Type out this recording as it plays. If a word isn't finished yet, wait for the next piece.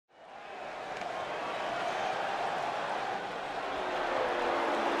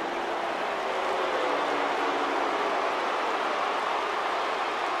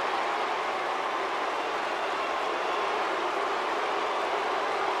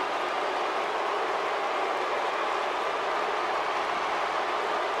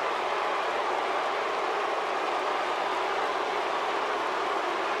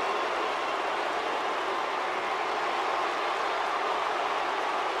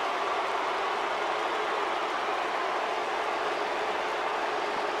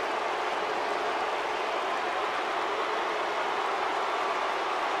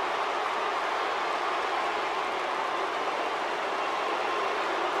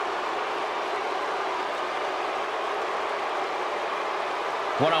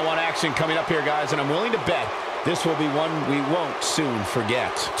One-on-one action coming up here, guys, and I'm willing to bet this will be one we won't soon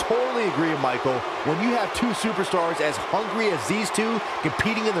forget. Totally agree, Michael. When you have two superstars as hungry as these two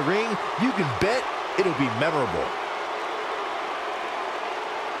competing in the ring, you can bet it'll be memorable.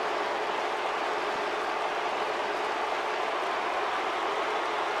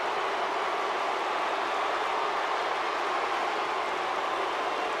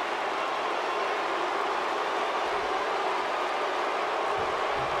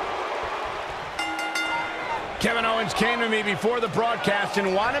 Kevin Owens came to me before the broadcast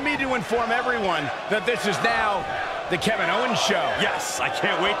and wanted me to inform everyone that this is now the Kevin Owens Show. Yes, I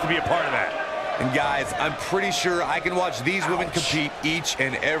can't wait to be a part of that. And guys, I'm pretty sure I can watch these women compete each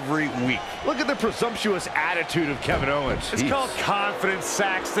and every week. Look at the presumptuous attitude of Kevin Owens. It's called confidence,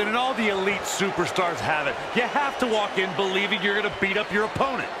 Saxton, and all the elite superstars have it. You have to walk in believing you're going to beat up your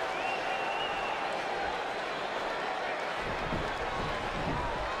opponent.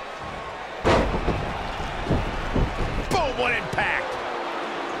 Boom, what impact!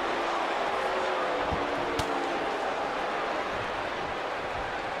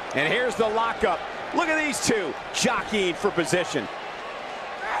 And here's the lockup. Look at these two jockeying for position.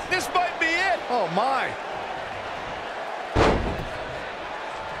 This might be it. Oh, my.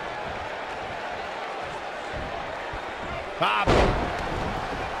 Pop.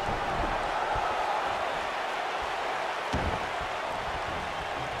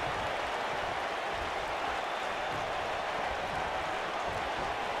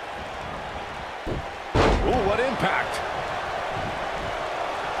 Ooh, what impact.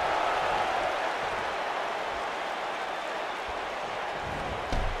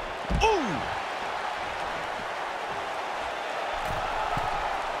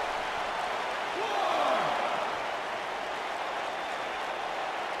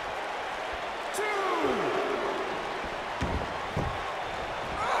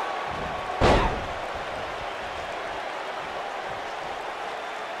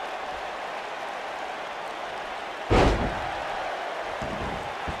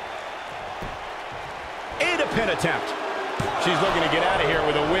 Pin attempt. She's looking to get out of here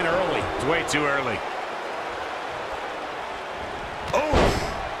with a win early. It's way too early. Oh!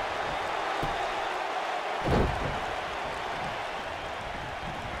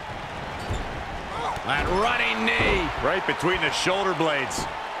 That running knee. Right between the shoulder blades.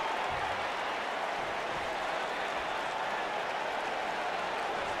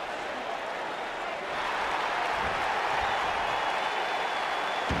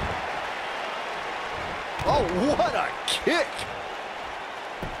 Oh, what a kick!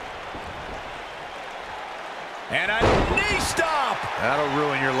 And a knee stop! That'll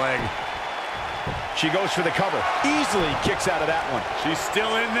ruin your leg. She goes for the cover. Easily kicks out of that one. She's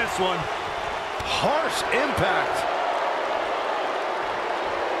still in this one. Harsh impact.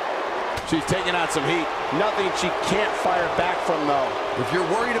 She's taking out some heat. Nothing she can't fire back from, though. If you're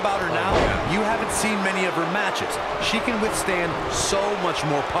worried about her now, you haven't seen many of her matches. She can withstand so much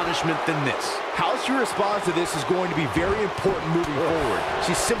more punishment than this. How she responds to this is going to be very important moving forward.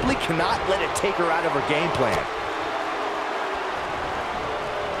 She simply cannot let it take her out of her game plan.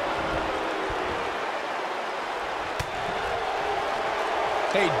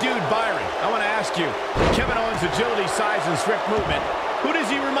 Hey, dude, Byron, I want to ask you, Kevin Owens' agility, size, and swift movement, who does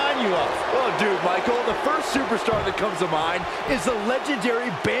he remind you of? Oh, dude, Michael, the first superstar that comes to mind is the legendary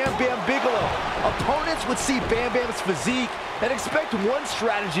Bam Bam Bigelow. Opponents would see Bam Bam's physique and expect one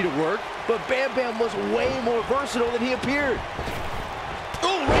strategy to work, but Bam Bam was way more versatile than he appeared.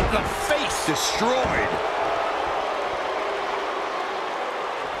 Oh, right in the face. Destroyed.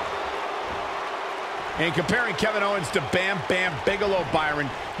 And comparing Kevin Owens to Bam Bam Bigelow, Byron,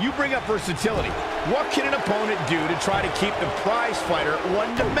 you bring up versatility. What can an opponent do to try to keep the prize fighter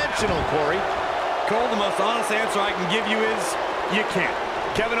one-dimensional, Corey? Cole, the most honest answer I can give you is you can't.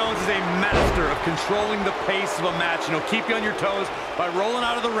 Kevin Owens is a master of controlling the pace of a match, and he'll keep you on your toes by rolling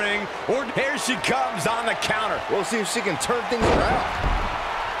out of the ring. Or here she comes on the counter. We'll see if she can turn things around.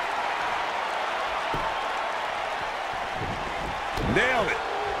 Nailed it.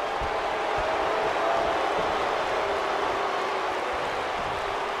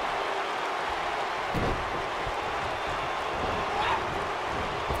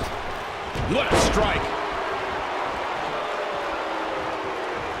 What a strike.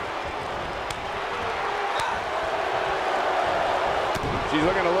 She's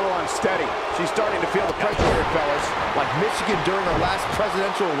looking a little unsteady. She's starting to feel the pressure here, fellas. Like Michigan during our last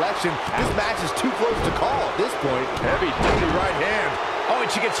presidential election, this match is too close to call at this point. Heavy-duty right hand. Oh,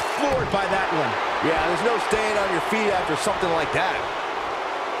 and she gets floored by that one. Yeah, there's no staying on your feet after something like that.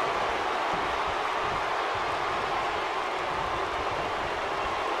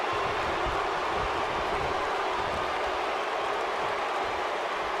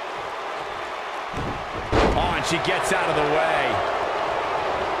 she gets out of the way.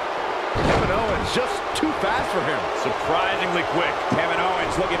 Kevin Owens just too fast for him. Surprisingly quick. Kevin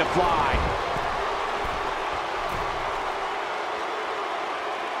Owens looking to fly.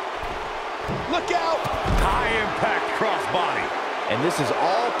 Look out! High impact crossbody. And this is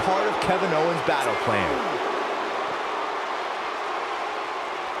all part of Kevin Owens' battle plan.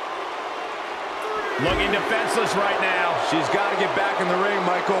 Looking defenseless right now. She's got to get back in the ring,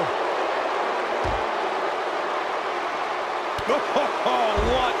 Michael. Oh,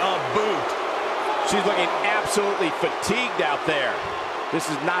 what a boot. She's looking absolutely fatigued out there. This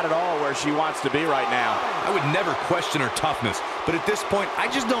is not at all where she wants to be right now. I would never question her toughness, but at this point, I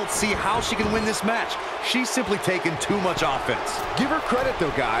just don't see how she can win this match. She's simply taken too much offense. Give her credit,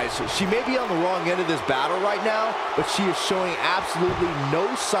 though, guys. She may be on the wrong end of this battle right now, but she is showing absolutely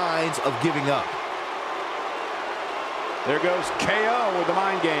no signs of giving up. There goes KO with the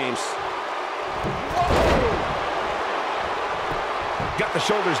mind games. Got the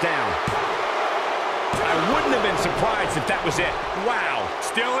shoulders down. I wouldn't have been surprised if that was it. Wow.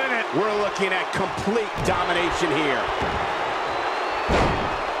 Still in it. We're looking at complete domination here.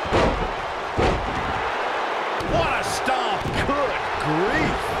 What a stomp. Good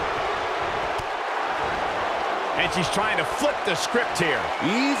grief. And she's trying to flip the script here.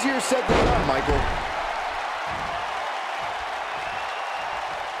 Easier said than done, Michael.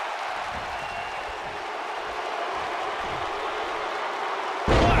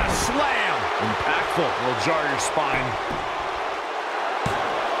 Slam! Impactful. Will jar your spine.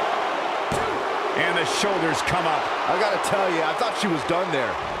 And the shoulders come up. I gotta tell you, I thought she was done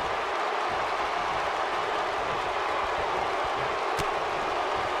there.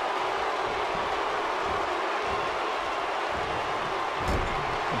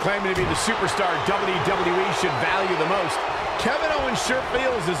 Claiming to be the superstar WWE should value the most, Kevin Owens sure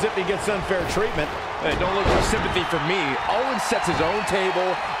feels as if he gets unfair treatment. Hey, don't look for sympathy from me. Owens sets his own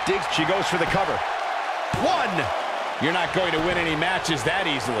table, digs. She goes for the cover. One! You're not going to win any matches that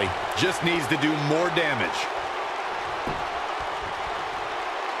easily. Just needs to do more damage.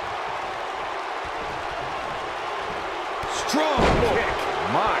 Strong kick.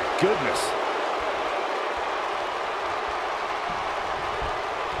 My goodness.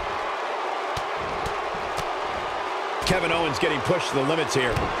 Kevin Owens getting pushed to the limits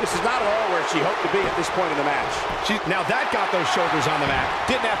here. This is not at all where she hoped to be at this point in the match. Now that got those shoulders on the mat.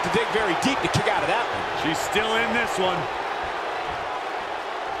 Didn't have to dig very deep to kick out of that one. She's still in this one.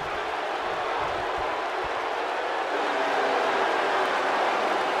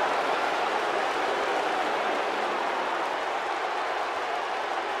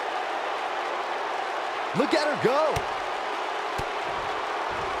 Look at her go.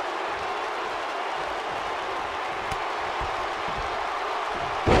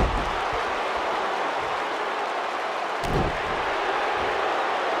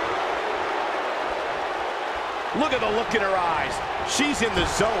 Look at the look in her eyes. She's in the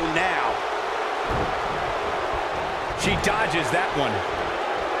zone now. She dodges that one.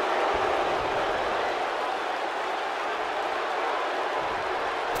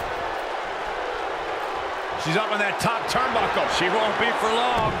 She's up on that top turnbuckle. She won't be for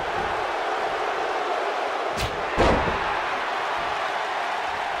long.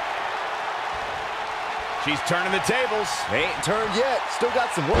 She's turning the tables. They ain't turned yet. Still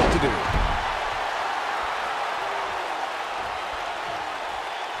got some work to do.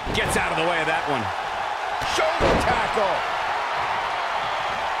 Gets out of the way of that one. Shoulder tackle.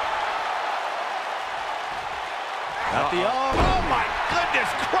 Got the arm. Oh, my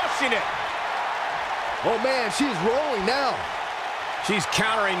goodness, crushing it. Oh, man, she's rolling now. She's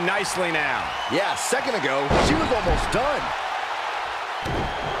countering nicely now. Yeah, a second ago, she was almost done.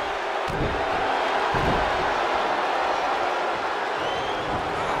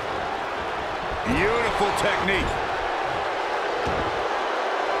 Beautiful technique.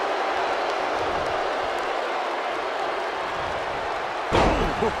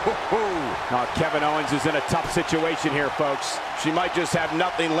 Now, Kevin Owens is in a tough situation here, folks. She might just have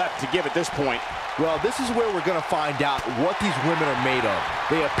nothing left to give at this point. Well, this is where we're going to find out what these women are made of.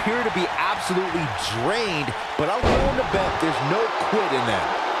 They appear to be absolutely drained, but I'm willing to bet there's no quit in them.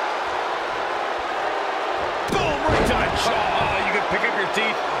 Boom, right to the jaw. Oh, you can pick up your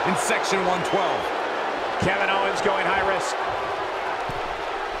teeth in section 112. Kevin Owens going high risk.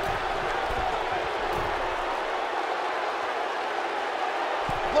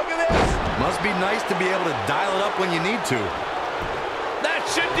 Look at this. Must be nice to be able to dial it up when you need to. That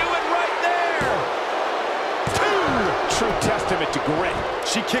should do it right there. True testament to grit.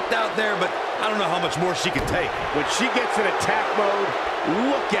 She kicked out there, but I don't know how much more she can take. When she gets in attack mode,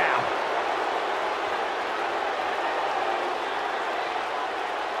 look out.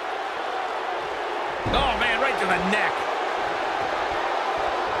 Oh, man, right to the neck.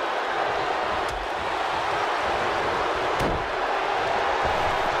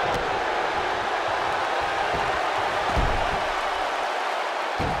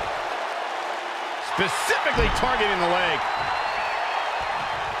 Specifically targeting the leg.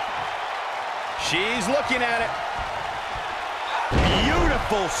 She's looking at it.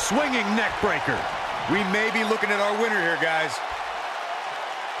 Beautiful swinging neck breaker. We may be looking at our winner here, guys.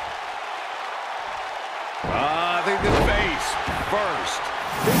 I think the face first.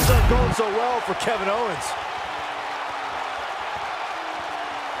 Things aren't going so well for Kevin Owens.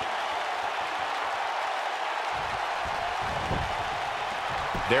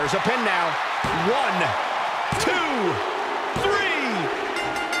 There's a pin now. 1, 2, 3.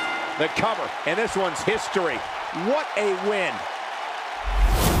 The cover, and this one's history. What a win.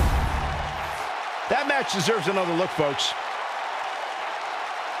 That match deserves another look, folks.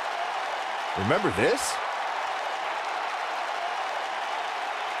 Remember this?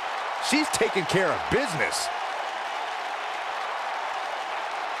 She's taking care of business.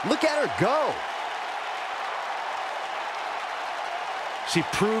 Look at her go. She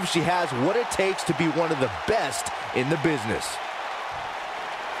proves she has what it takes to be one of the best in the business.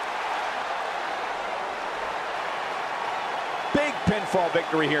 Big pinfall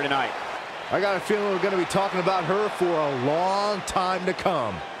victory here tonight. I got a feeling we're going to be talking about her for a long time to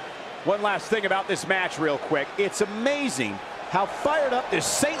come. One last thing about this match real quick. It's amazing how fired up this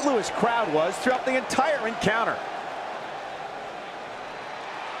St. Louis crowd was throughout the entire encounter.